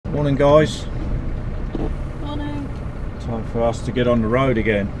Morning guys. Morning. Time for us to get on the road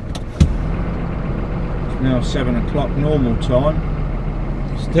again. It's now 7 o'clock normal time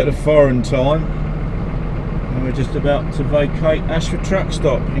instead of foreign time, and we're just about to vacate Ashford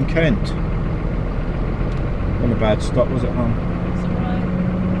Truckstop in Kent. Not a bad stop, was it, hon?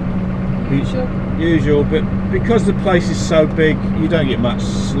 It's alright. Usual, but because the place is so big, you don't get much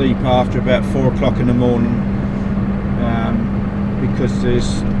sleep after about 4 o'clock in the morning, because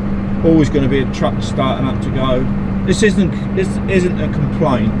there's always going to be a truck starting up to go. This isn't a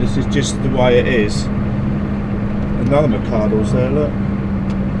complaint. This is just the way it is. Another McCardle's there. Look.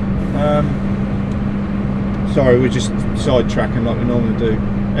 Sorry, we're just sidetracking like we normally do.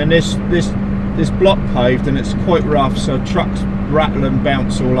 And this block paved, and it's quite rough, so trucks rattle and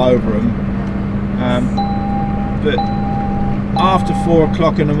bounce all over them. But after 4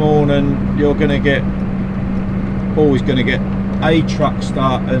 o'clock in the morning, you're always going to get a truck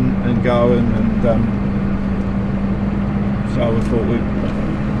start and going, and so we thought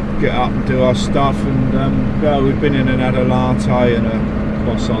we'd get up and do our stuff and go. We've been in and had a latte and a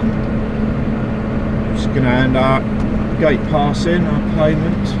croissant. Just going to hand our gate pass in, our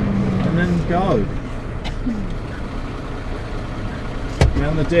payment, and then go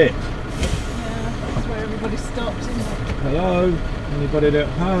down the dip. Yeah, that's where everybody stops, isn't it? Hello, anybody at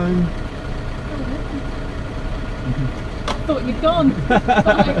home? Thought you'd gone.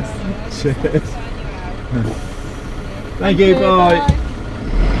 Thanks. Cheers. Thank you, bye.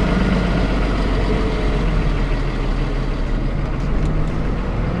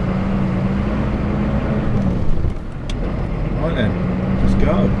 Right then, let's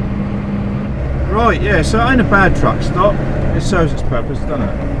go. Right, yeah, so it ain't a bad truck stop. It serves its purpose, doesn't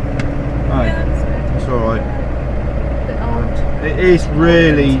it? Hey, Yeah, it's alright. a bit old. It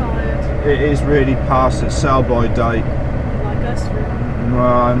is really past its sell-by date. Like us, really.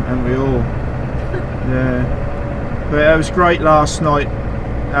 Well, and we all, yeah. But it was great last night.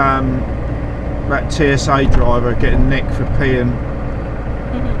 That TSA driver getting nicked for peeing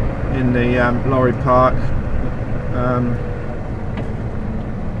in the lorry park.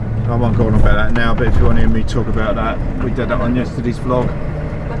 I won't go on about that now, but if you want to hear me talk about that, we did that on yesterday's vlog.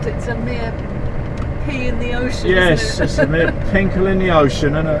 But it's a mere pea in the ocean. Yes, isn't it? it's a mere pinkle in the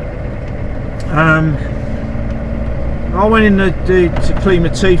ocean, isn't it? I went in to clean my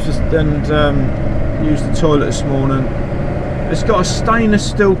teeth and used the toilet this morning. It's got a stainless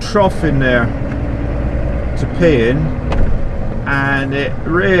steel trough in there to pee in, and it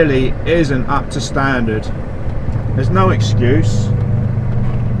really isn't up to standard. There's no excuse.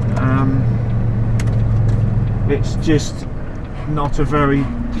 It's just not a very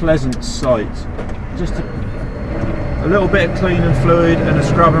pleasant sight. Just a little bit of cleaning fluid and a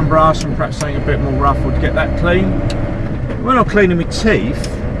scrub and brush, and perhaps something a bit more rough would get that clean. When I'm cleaning my teeth,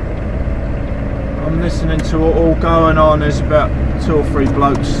 I'm listening to what all going on. There's about 2 or 3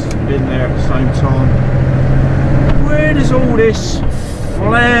 blokes in there at the same time. Where does all this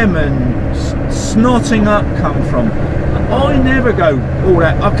phlegm and snotting up come from? I never go all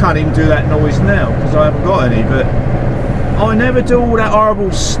that. I can't even do that noise now because I haven't got any, but I never do all that horrible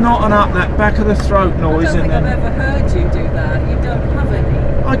snotting up, that back of the throat noise. I don't think I've ever heard you do that. You don't have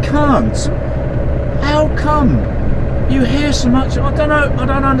any. I can't. How come? You hear so much. I don't know. I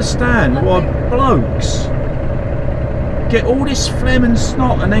don't understand why blokes get all this phlegm and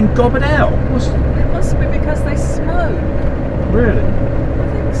snot and then gob it out. It must be because they smoke. Really? I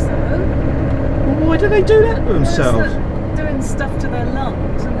think so. Well, why do they do that to themselves? They're doing stuff to their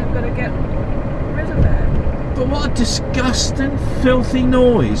lungs and they've got to get rid of it. But what a disgusting, filthy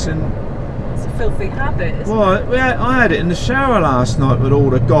noise! And it's a filthy habit, isn't it? Well, I had it in the shower last night with all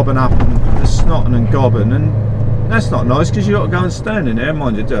the gobbing up and the snotting and gobbing, and that's not nice because you got to go and stand in there.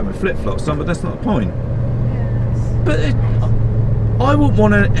 Mind you, do have my flip flops on, but that's not the point. Yes. But I wouldn't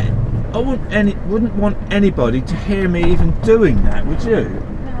want to. Wouldn't want anybody to hear me even doing that, would you?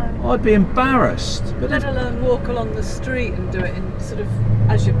 No. I'd be embarrassed. But Let alone walk along the street and do it in sort of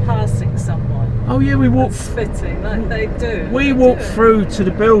as you're passing someone. Oh yeah, we walked. Spitting like they do. We walked through to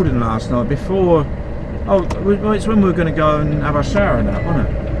the building last night before. Oh, it's when we were going to go and have our shower and that, wasn't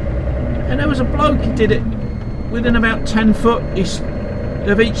it? And there was a bloke. He did it within about 10 foot of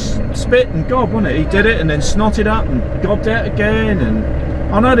each spit and gob, wasn't it? He did it and then snotted up and gobbed out again. And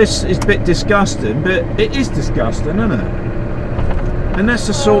I know this is a bit disgusting, but it is disgusting, isn't it? And that's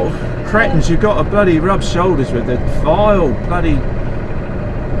the sort of cretins you've got to bloody rub shoulders with. They're vile, bloody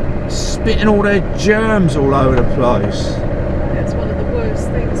spitting all their germs all over the place. It's one of the worst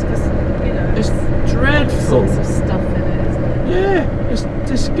things because, you know, It's dreadful. all sorts of stuff in it, isn't it? Yeah, it's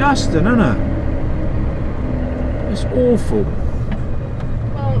disgusting, isn't it? It's awful.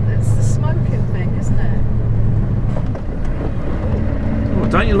 Well,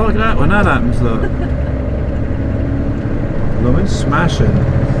 Don't you like that when that happens, look? Blooming smashing.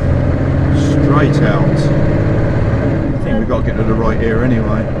 Straight out. I think we've got to get to the right here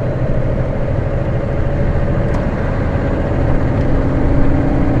anyway.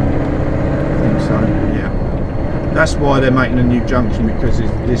 I think so, yeah. That's why they're making a new junction, because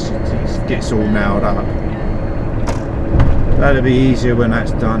this gets all nailed up. That'll be easier when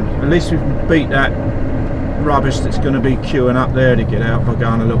that's done. At least we can beat that rubbish that's going to be queuing up there to get out by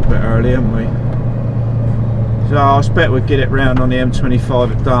going a little bit early, haven't we? So I expect we'll get it round on the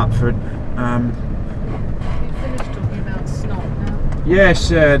M25 at Dartford. You finished talking about snot now? Yes,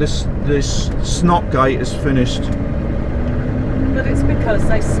 this snot gate is finished. But it's because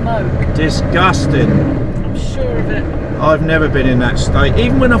they smoke. Disgusting. I'm sure of it. I've never been in that state.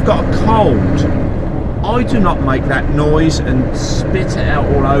 Even when I've got a cold, I do not make that noise and spit it out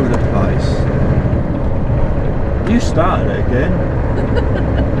all over the place. You started it again.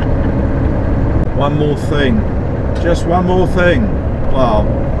 One more thing. Just one more thing. Well,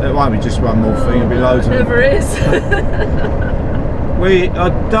 it won't be just one more thing, it'll be loads of them. Never is.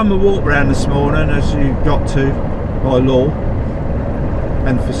 I'd done the walk round this morning, as you got to by law,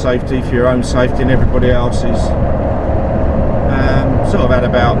 and for safety, for your own safety and everybody else's. Sort of had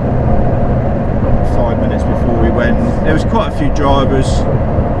about 5 minutes before we went. There was quite a few drivers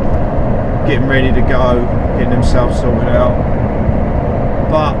getting ready to go, getting themselves sorted out,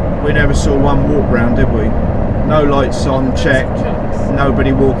 but we never saw one walk round, did we? No lights on, checked.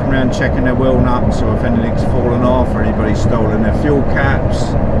 Nobody walking around checking their wheel nuts, or if anything's fallen off, or anybody's stolen their fuel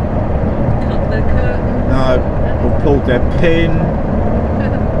caps. Cut their curtains. No, or pulled their pin.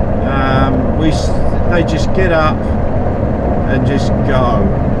 They just get up and just go.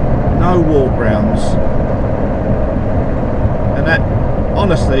 No walk rounds. And that,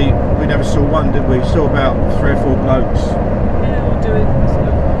 honestly, we never saw one, did we? We saw about 3 or 4 blokes. Yeah, all doing sort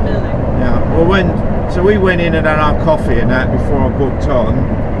of milling. Yeah, well, so we went in and had our coffee and that before I booked on,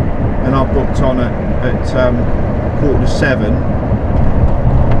 and I booked on at 7:15,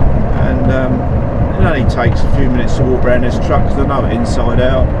 and it only takes a few minutes to walk around this truck, because I know it inside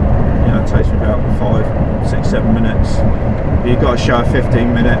out. You know, it takes me about 5, 6, 7 minutes. But you've got to show a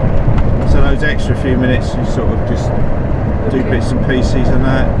 15-minute, so those extra few minutes you sort of just do bits and pieces and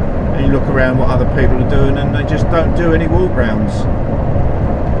that, and you look around what other people are doing, and they just don't do any walk rounds.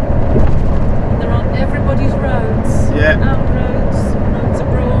 They're on everybody's roads. Yeah. Out roads, roads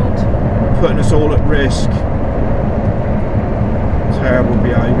abroad. Putting us all at risk. Terrible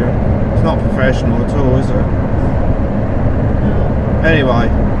behaviour. It's not professional at all, is it? No. Anyway,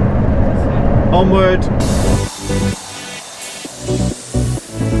 onward.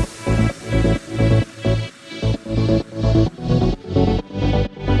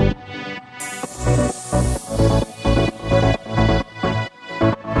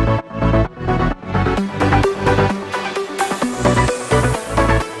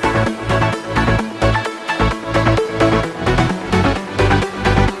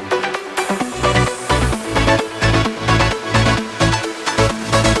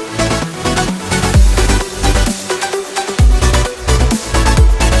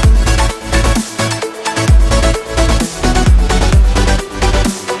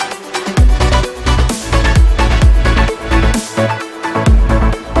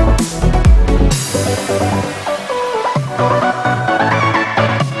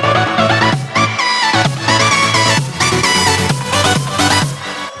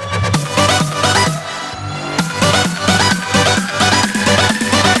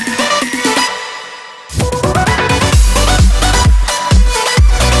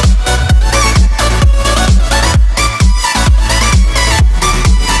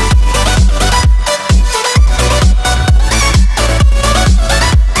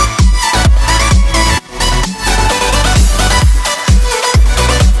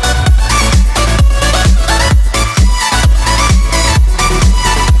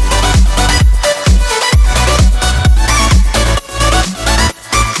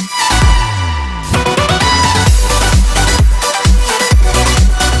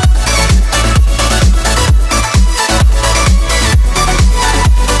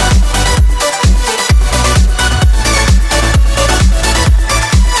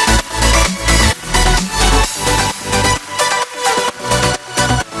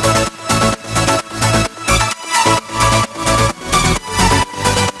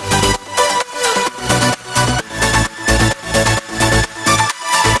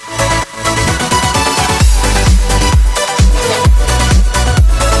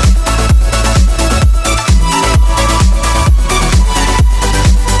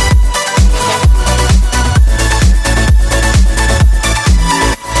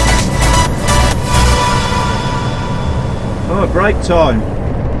 break time.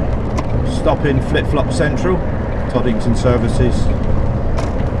 Stop in Flip Flop Central, Toddington services.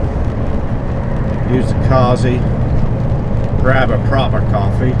 Use the carsy. Grab a proper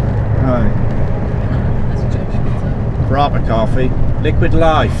coffee. Right. That's Josh would say. Proper coffee. Liquid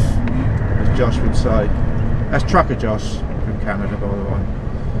life, as Josh would say. That's Trucker Josh from Canada, by the way.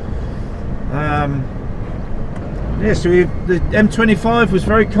 Yeah, so the M25 was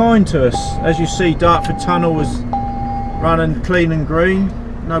very kind to us. As you see, Dartford Tunnel was running clean and green,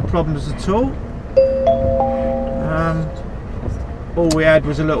 no problems at all. All we had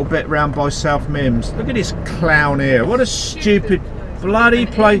was a little bit round by South Mims. Look at this clown here. What a stupid bloody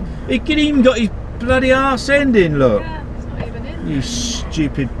place. He could even got his bloody arse end in, look. Yeah, it's not even in. You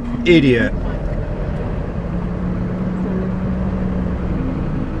stupid idiot.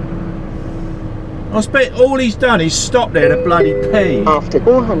 I bet all he's done is stop there to bloody pee. After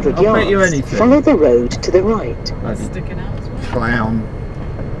 400 I'll bet you yards, anything. follow the road to the right. It's sticking out as well. Clown.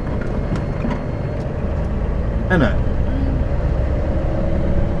 Isn't it?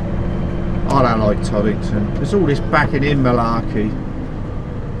 I don't like Toddington. There's all this backing in malarkey.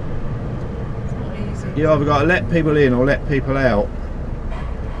 It's not easy. You either got to let people in or let people out.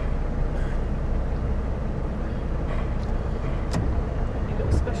 You've got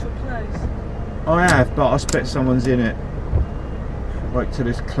a special place. I have, but I expect someone's in it. Wait till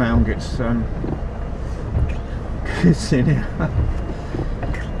this clown gets gets in here.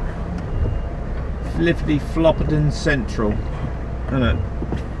 Flippity Flopperton Central, isn't it?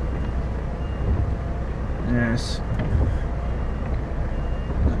 Yes.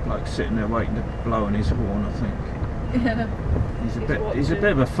 That bloke sitting there waiting to blow on his horn, I think. Yeah. He's a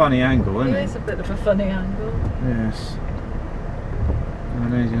bit of a funny angle, isn't he? It is a bit of a funny angle. Yes.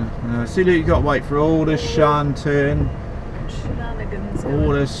 And there you go. See, look, you got to wait for all the shunting, Shenanigans. all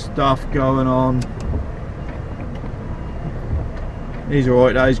this stuff going on. He's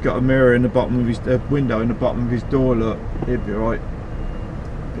alright though, he's got a mirror in the bottom of his window in the bottom of his door, look. He'd be alright.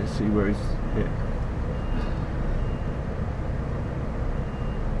 Let's see where he's hit.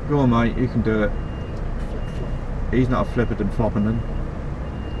 Go on mate, you can do it. He's not a flipperton floppenden,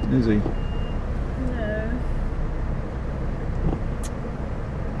 is he? No.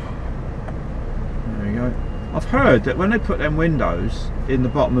 There you go. I've heard that when they put them windows in the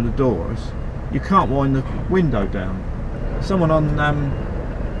bottom of the doors, you can't wind the window down. Someone on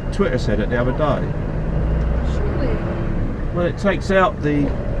Twitter said it the other day. Surely. Well, it takes out the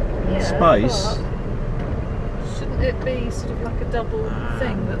space. But shouldn't it be sort of like a double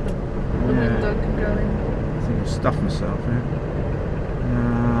thing that the window can go in? I think I've stuffed myself here.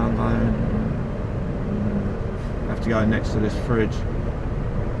 I have to go next to this fridge.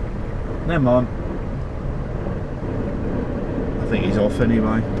 Never mind. I think he's off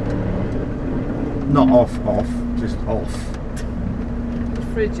anyway. Not off, just off. The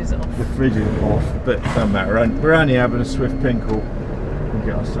fridge is off. The fridge is off, but it doesn't matter. We're only having a swift pinkle and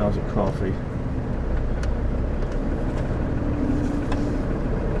get ourselves a coffee.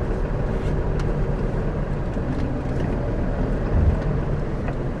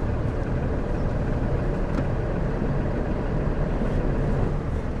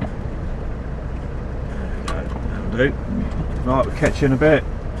 That'll do. Right, we'll catch you in a bit.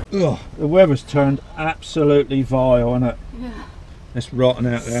 Ugh, the weather's turned absolutely vile, isn't it? Yeah. It's rotten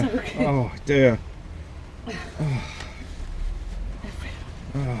out there. So good. Oh dear.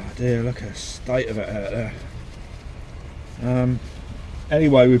 Oh dear, look at the state of it out there.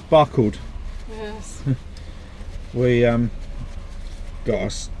 Anyway, we've buckled. Yes. We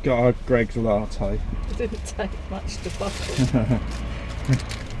got our Greg's latte. It didn't take much to buckle.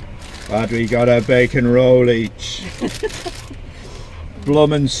 But we got a bacon roll each.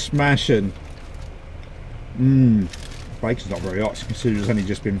 Bloomin' smashing. Bacon's not very hot considering it's only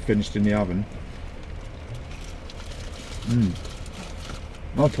just been finished in the oven.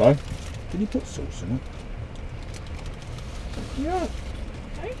 Okay. Did you put sauce in it? Yeah.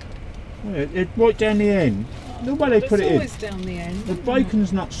 Okay. Yeah, it right down the end. The way they put it in. It's always down the end. The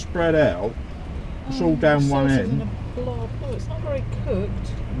bacon's not spread out. It's all down one end. Oh, it's not very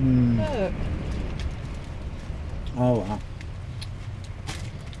cooked. Look. Oh wow.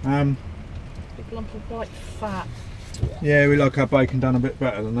 Big lump of white fat. Yeah, we like our bacon done a bit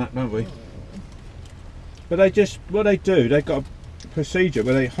better than that, don't we? But they just, what they do, they've got a procedure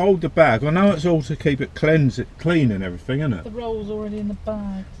where they hold the bag. I know it's all to keep it clean and everything, isn't it? The roll's already in the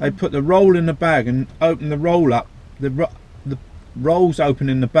bag. They put the roll in the bag and open the roll up. The roll's open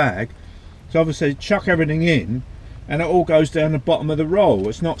in the bag, so obviously chuck everything in, and it all goes down the bottom of the roll.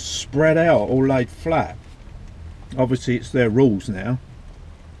 It's not spread out or laid flat. Obviously, it's their rules now.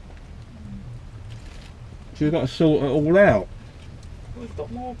 So you've got to sort it all out. We've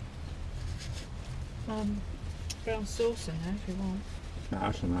got more brown sauce in there if you want. No,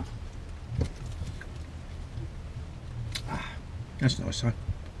 that's enough. That's nice, though.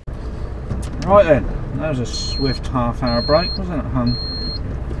 Right then, that was a swift half-hour break, wasn't it, hun?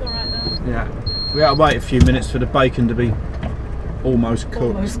 It's alright now. Yeah. We had to wait a few minutes for the bacon to be almost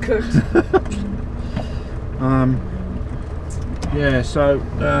cooked. Almost cooked. Yeah, so,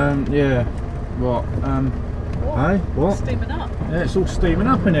 yeah. What? Hey, what? Steaming up. Yeah, it's all steaming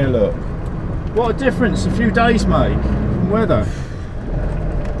up in here, look. What a difference a few days make from weather.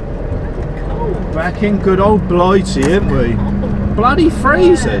 Cold. Back in good old Blighty, ain't we? Cold. Bloody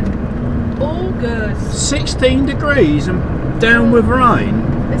freezing. Yeah. August. 16 degrees and down with rain.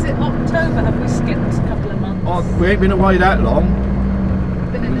 Is it October? Have we skipped a couple of months? Oh, we ain't been away that long.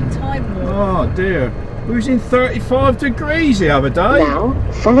 Been in a time warp. Oh dear. We was in 35 degrees the other day. Now,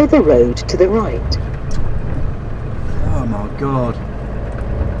 follow the road to the right. Oh my God.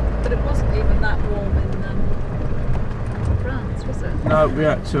 But it wasn't even that warm in France, was it? No, we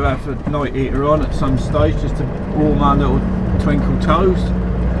had to have a night heater on at some stage just to warm our little twinkle toes.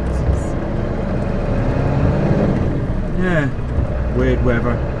 Yeah, weird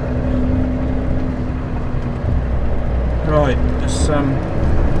weather. Right, let's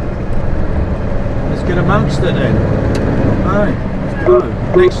get amongst it then. Hey, go.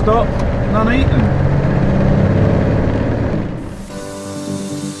 Next stop, Nuneaton.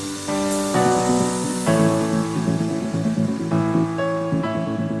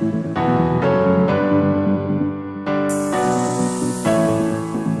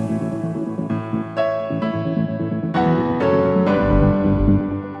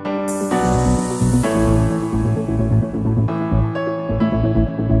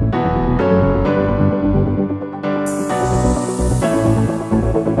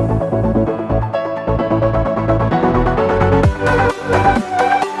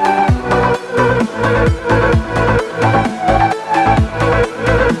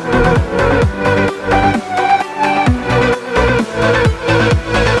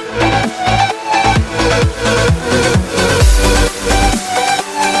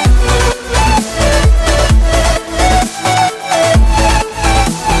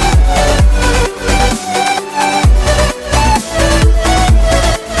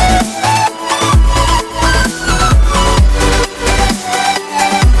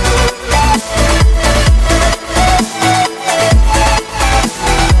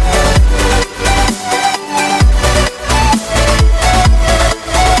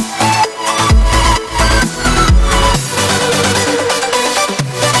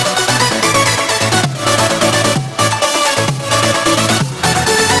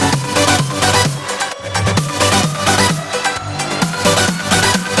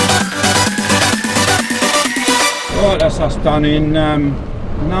 Right, that's us done in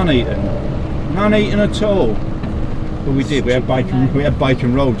Nuneaton. Nuneaton at all. Well, we did. We had bacon. We had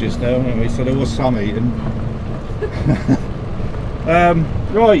bacon roll just now, didn't we? So there was some eating.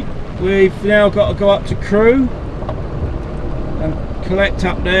 Right, we've now got to go up to Crewe and collect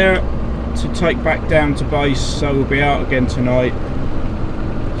up there to take back down to base. So we'll be out again tonight.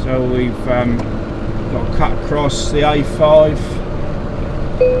 So we've got to cut across the A5.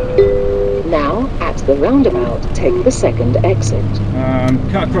 Now, at the roundabout, take the second exit.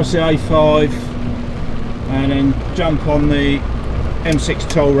 Cut across the A5 and then jump on the M6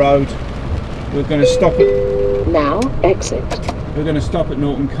 toll road. We're going to stop at. Now, exit. We're going to stop at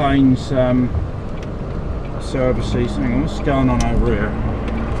Norton Keynes services. Hang on, what's going on over here?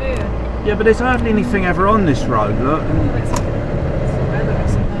 Yeah, but there's hardly anything ever on this road. Look.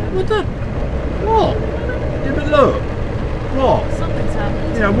 What the? What? Yeah, but look. What? Something's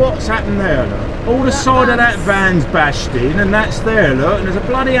happened. Yeah, what's happened there? Look. All the side of that van's bashed in, and that's there. Look, and there's a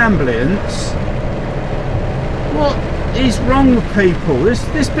bloody ambulance. What is wrong with people? This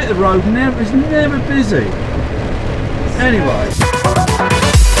bit of the road is never busy. Anyway.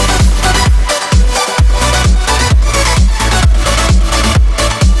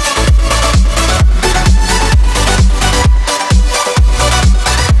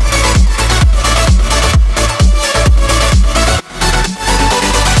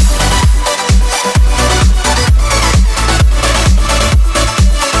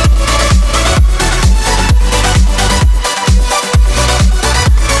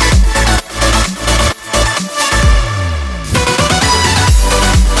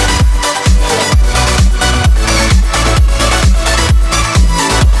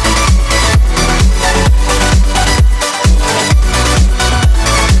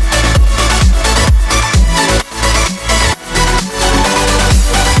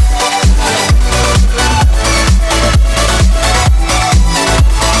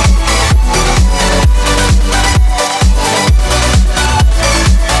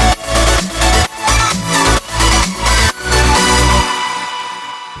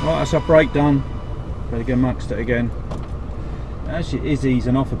 that's our brake done. Better go amongst it again. Actually, it is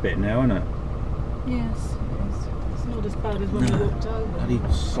easing off a bit now, isn't it? Yes, it is. It's not as bad as when we walked over. Bloody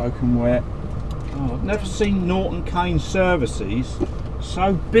soaking wet. Oh, I've never seen Norton Kane services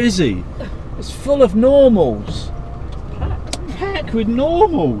so busy. It's full of normals. Packed with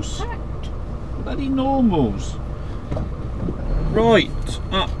normals. Bloody normals. Right,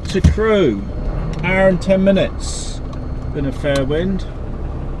 up to Crewe. Hour and 10 minutes. Been a fair wind.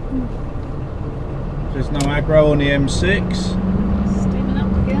 There's no aggro on the M6. Steaming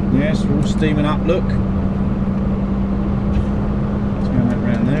up again? Yes, we're all steaming up, look. Turn that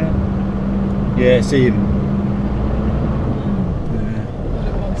round there. Yeah, it's in.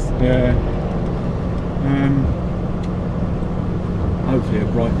 Yeah. Hopefully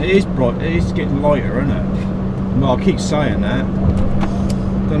it's bright. It is bright, it is getting lighter, isn't it? Well, I keep saying that.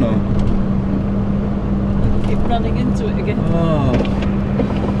 Don't know. Keep running into it again. Oh.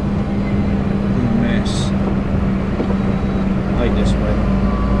 Mess. Hate this way.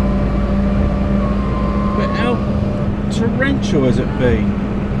 But how torrential has it been?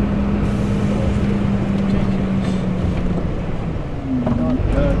 Ridiculous.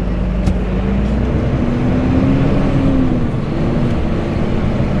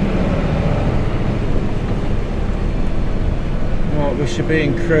 Right, we should be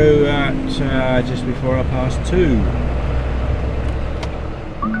in Crewe at just before 2:30.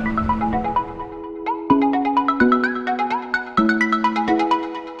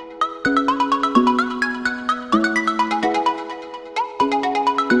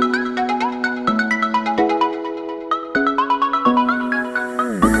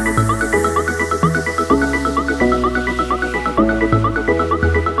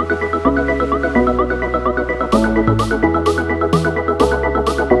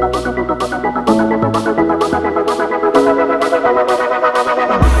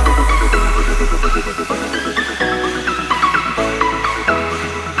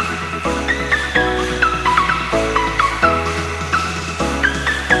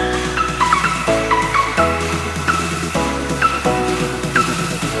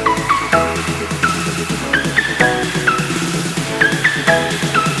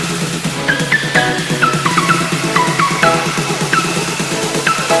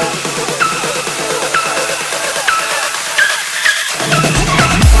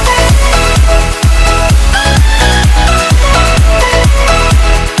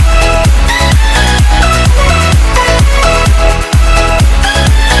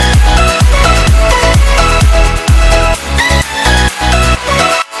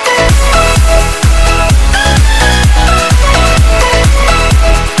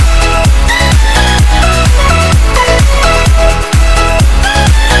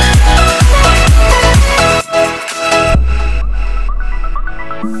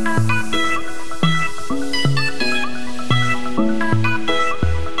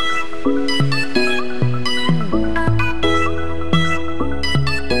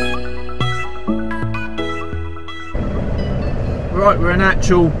 Right, we're in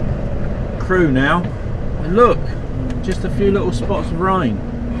actual Crewe now, and look, just a few little spots of rain.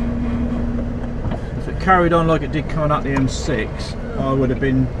 If it carried on like it did coming up the M6, I would have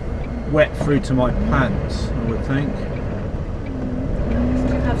been wet through to my pants, I would think.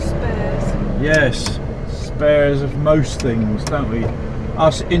 Do you have spares? Yes, spares of most things, don't we?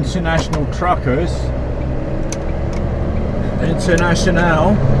 Us international truckers,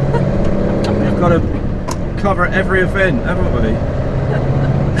 international, we've got to cover every event, haven't we?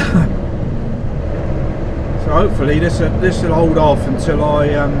 So hopefully this will hold off until I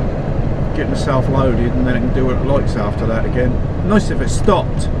get myself loaded, and then I can do what it likes after that again. Nice if it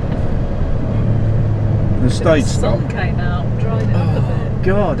stopped. The stage stopped. The sun came out, dried it up a bit.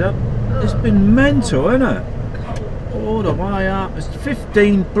 God, it's been mental, isn't it? All the way up. It's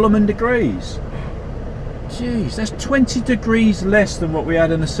 15 blooming degrees. Jeez, that's 20 degrees less than what we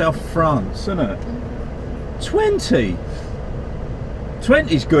had in the south of France, isn't it? 20.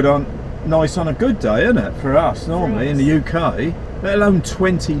 20's good on, nice on a good day, isn't it? For us normally in the UK, let alone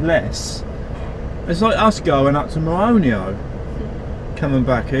 20 less. It's like us going up to Moronio, coming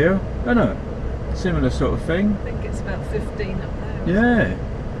back here, isn't it? Similar sort of thing. I think it's about 15 up there. Yeah,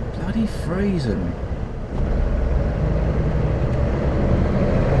 bloody freezing.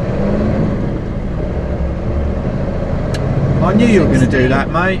 I knew you were going to do that,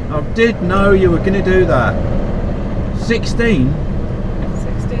 mate. I did know you were going to do that. 16?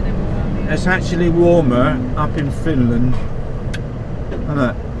 16 in Moronio. It's actually warmer up in Finland, isn't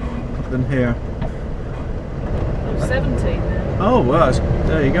it, than here. Oh, 17 now. Oh, well,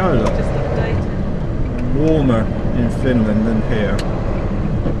 there you go, look. Just updated. Warmer in Finland than here.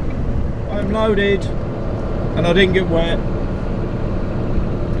 I'm loaded, and I didn't get wet.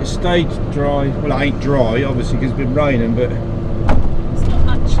 It stayed dry. Well, it ain't dry, obviously, because it's been raining, but It's not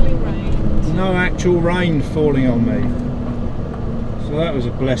actually rained. no actual rain falling on me. So that was a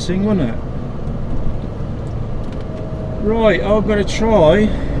blessing, wasn't it? Right, I've got to try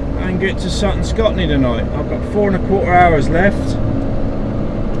and get to Sutton Scotney tonight. I've got 4¼ hours left.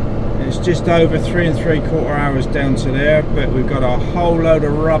 It's just over 3¾ hours down to there, but we've got a whole load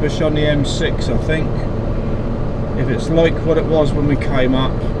of rubbish on the M6, I think. If it's like what it was when we came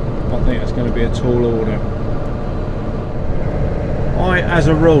up, I think it's going to be a tall order. I, as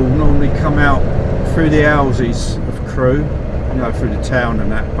a rule, normally come out through the houses of Crewe, you know, through the town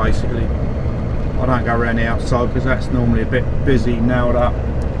and that, basically. I don't go around the outside because that's normally a bit busy, nailed up.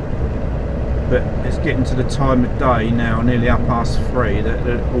 But it's getting to the time of day now, nearly 3:30, that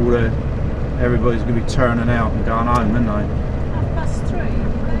everybody's going to be turning out and going home, aren't they?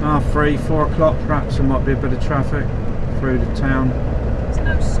 3:30. 4 o'clock, perhaps there might be a bit of traffic through the town. There's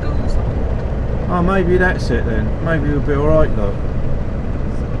no schools on. Oh, maybe that's it then. Maybe we'll be alright, look.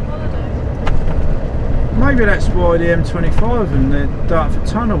 Holiday. Maybe that's why the M25 and the Dartford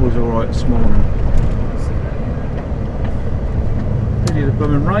Tunnel was alright this morning. Maybe the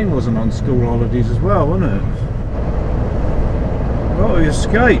blooming rain wasn't on school holidays as well, wasn't it? Well, we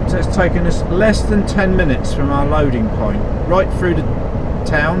escaped. That's taken us less than 10 minutes from our loading point, right through the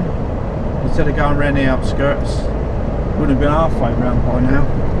town, instead of going around the outskirts. Wouldn't have been halfway round by now.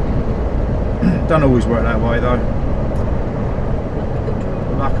 Don't always work that way though.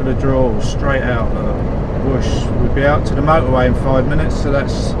 Luck of the draw, straight out whoosh. We'll be out to the motorway in 5 minutes, so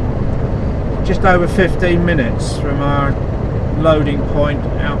that's just over 15 minutes from our loading point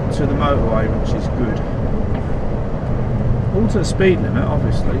out to the motorway, which is good. All to the speed limit,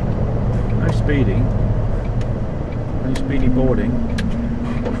 obviously. No speeding. No speedy boarding.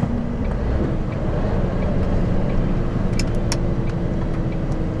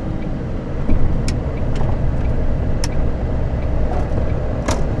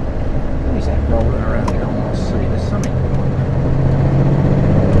 What is that rolling around here? I must see. There's something.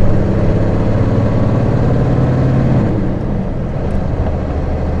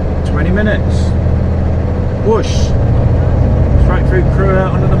 20 minutes. Whoosh. Straight through Crewe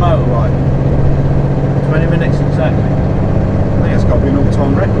out onto the motorway. 20 minutes exactly. I think that's got to be an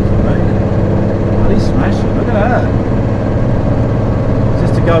all-time record for me. Oh, he's smashing. Look at that.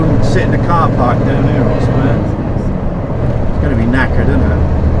 Just to go and sit in the car park down here, I swear. It's going to be knackered, isn't it?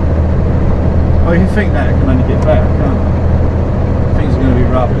 Oh, you think that it can only get better, can't it? Things are going to be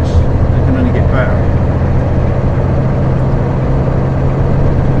rubbish. They can only get better.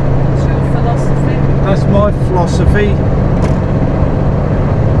 That's my philosophy.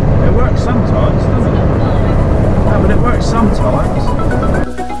 It works sometimes, doesn't it? No, but it works sometimes.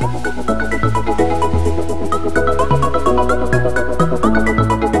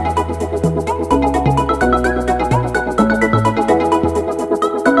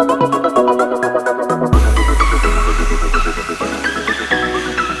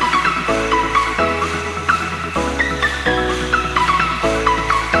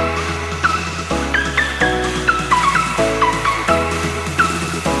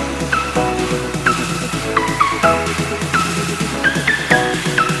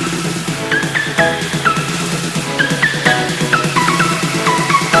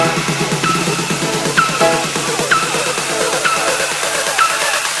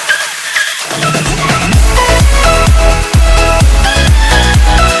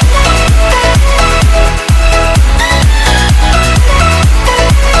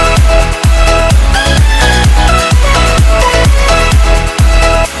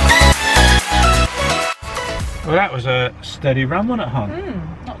 Well, that was a steady run, wasn't it, hon?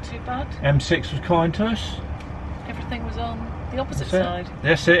 Not too bad. M6 was kind to us. Everything was on the opposite side.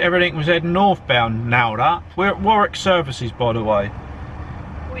 That's it, everything was heading northbound, nailed up. We're at Warwick Services, by the way.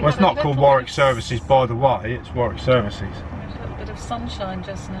 Well, it's not called Warwick Services, by the way, it's Warwick Services. We had a little bit of sunshine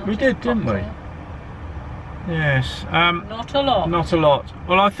just now. We did, didn't we? Yes. Not a lot. Not a lot.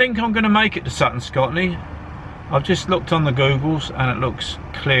 Well, I think I'm going to make it to Sutton Scotney. I've just looked on the Googles and it looks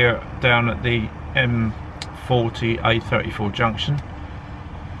clear down at the M40 A34 junction.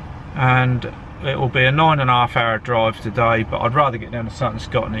 And it will be a 9.5 hour drive today, but I'd rather get down to Sutton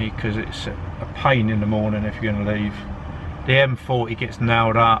Scotney because it's a pain in the morning if you're going to leave. The M40 gets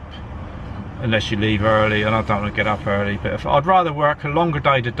nailed up unless you leave early, and I don't want to get up early, but if I'd rather work a longer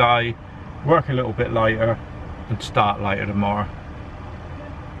day today, work a little bit later and start later tomorrow.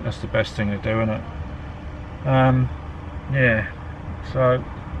 That's the best thing to do, isn't it? Yeah, so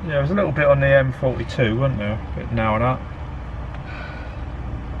yeah, there was a little bit on the M42, wasn't there? A bit nailed up.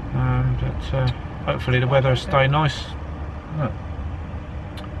 But hopefully the weather will stay nice. Look,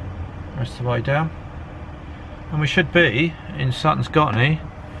 rest of the way down. And we should be in Sutton Scotney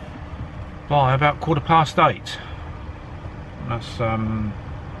by about 8:15. That's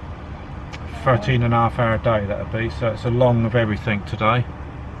 13.5-hour day that'll be, so it's a long of everything today.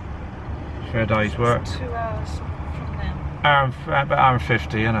 Fair day's work. 2 hours from now. About hour and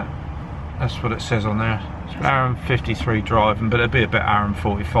 50, isn't it? That's what it says on there. It's about hour and 53 driving, but it'll be about hour and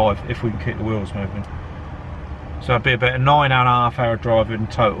 45 if we can keep the wheels moving. So it'll be about a 9.5-hour drive in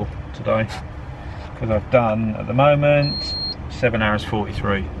total today. Because I've done, at the moment, 7 hours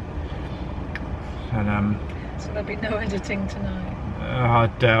 43. And so there'll be no editing tonight. I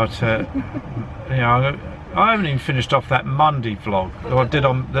doubt it. You know, I haven't even finished off that Monday vlog that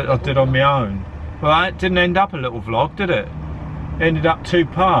I did on my own. Well, it didn't end up a little vlog, did it? It ended up 2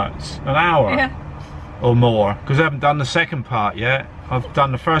 parts, an hour or more, because I haven't done the second part yet. I've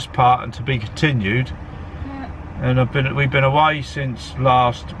done the first part and to be continued. And we've been away since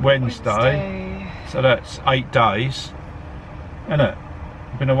last Wednesday. So that's 8 days, isn't it?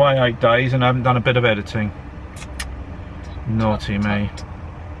 I've been away 8 days and I haven't done a bit of editing. Naughty me.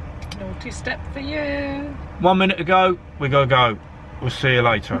 Naughty step for you. 1 minute to go, we gotta go. We'll see you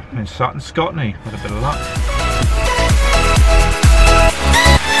later in Sutton Scotney with a bit of luck.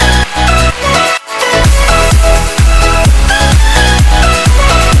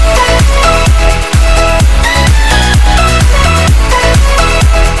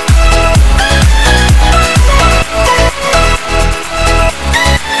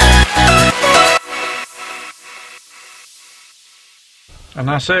 And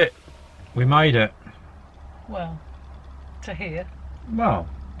that's it. We made it. Well, to here. Well,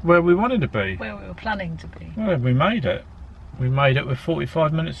 where we wanted to be. Where we were planning to be. Well, we made it. We made it with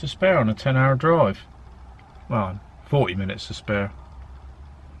 45 minutes to spare on a 10-hour drive. Well, 40 minutes to spare.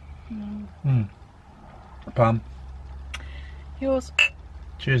 Plum. Yours.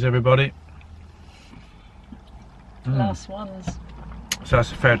 Cheers, everybody. Last ones. So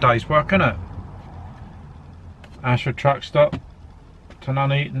that's a fair day's work, isn't it? Ashford Truckstop to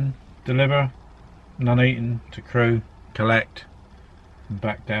Nuneaton, deliver, Nuneaton to Crewe, collect, and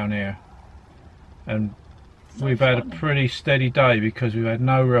back down here. And we've had a pretty steady day because we've had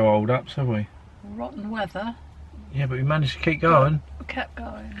no real hold-ups, have we? Rotten weather. Yeah, but we managed to keep going. We kept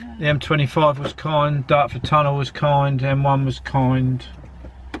going, yeah. The M25 was kind, Dartford Tunnel was kind, M1 was kind.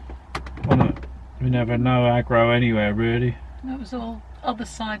 Wasn't it? We never had no aggro anywhere, really. It was all other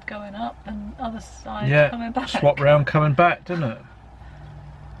side going up and other side coming back. Swap round coming back, didn't it?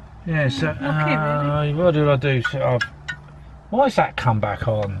 Yeah, so really. what did I do? So why is that come back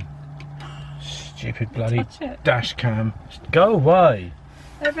on? Stupid bloody dash cam. Just go away.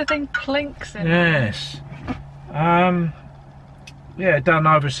 Everything clinks in Yes. Yeah, done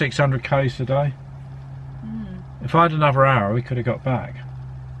over 600k today. If I had another hour, we could have got back.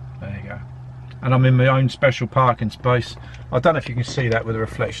 There you go. And I'm in my own special parking space. I don't know if you can see that with the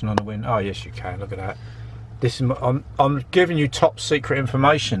reflection on the wind. Oh yes, you can. Look at that. This is I'm giving you top secret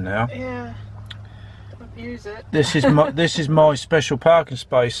information now. Yeah. Don't use it. This is my special parking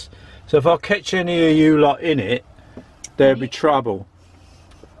space. So if I catch any of you lot in it, there'll be trouble.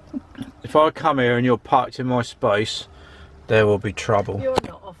 If I come here and you're parked in my space, there will be trouble. You're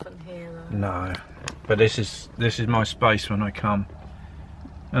not often here though. No. But this is my space when I come.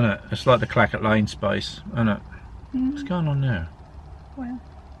 Isn't it? It's like the Clackett Lane space, isn't it? What's going on there? Well.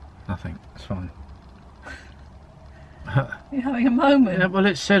 Nothing. It's fine. You're having a moment. Yeah, well,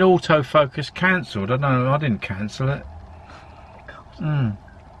 it said autofocus cancelled. I don't know. I didn't cancel it.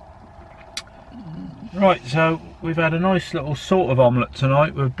 Right, so we've had a nice little sort of omelette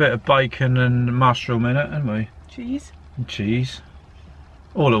tonight with a bit of bacon and mushroom in it, haven't we? Cheese. And cheese.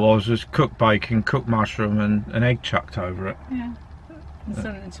 All it was cooked bacon, cooked mushroom, and an egg chucked over it. Yeah.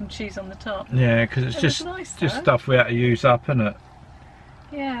 And some cheese on the top. Yeah, because it's just nice, just stuff we had to use up, isn't it?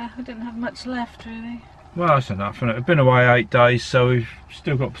 Yeah, we didn't have much left really. Well, that's enough, isn't it? We've been away 8 days, so we've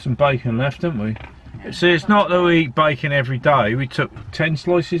still got some bacon left, haven't we? Yeah, see, it's not that we eat bacon every day. We took 10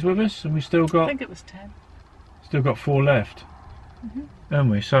 slices with us, and we still got. I think it was 10. Still got 4 left, haven't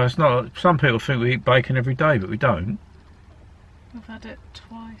we? So it's not. Some people think we eat bacon every day, but we don't. We've had it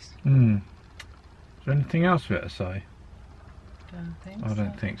twice. Is there anything else we have to say? I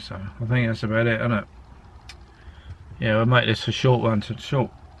don't think so. I think that's about it, isn't it? Yeah, we'll make this a short one to short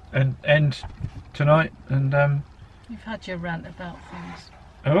end tonight, and you've had your rant about things.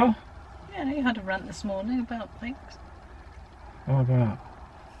 Oh? Yeah, you had a rant this morning about things. What about?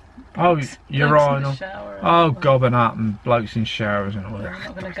 Urinal. Oh, gobbing up and blokes in showers and all that. We're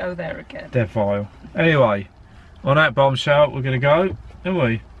not going to go there again. They're vile. Anyway, on that bombshell, we're going to go, aren't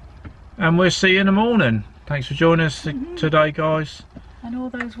we? And we'll see you in the morning. Thanks for joining us today, guys. And all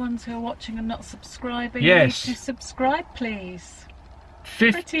those ones who are watching and not subscribing, Yes. you need to subscribe, please.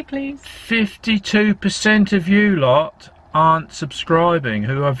 Pretty please. 52% of you lot aren't subscribing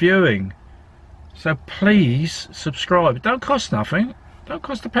who are viewing. So please subscribe. It don't cost nothing. Don't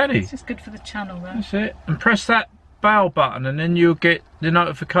cost a penny. It's just good for the channel, though. That's it. And press that bell button and then you'll get the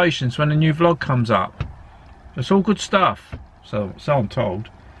notifications when a new vlog comes up. It's all good stuff. So I'm told.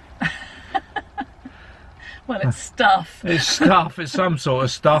 Well, it's stuff. It's stuff. It's some sort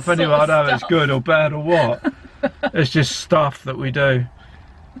of stuff. Anyway, I don't know if it's good or bad or what. It's just stuff that we do.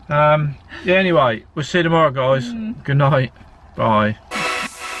 Yeah, anyway, we'll see you tomorrow, guys. Good night. Bye.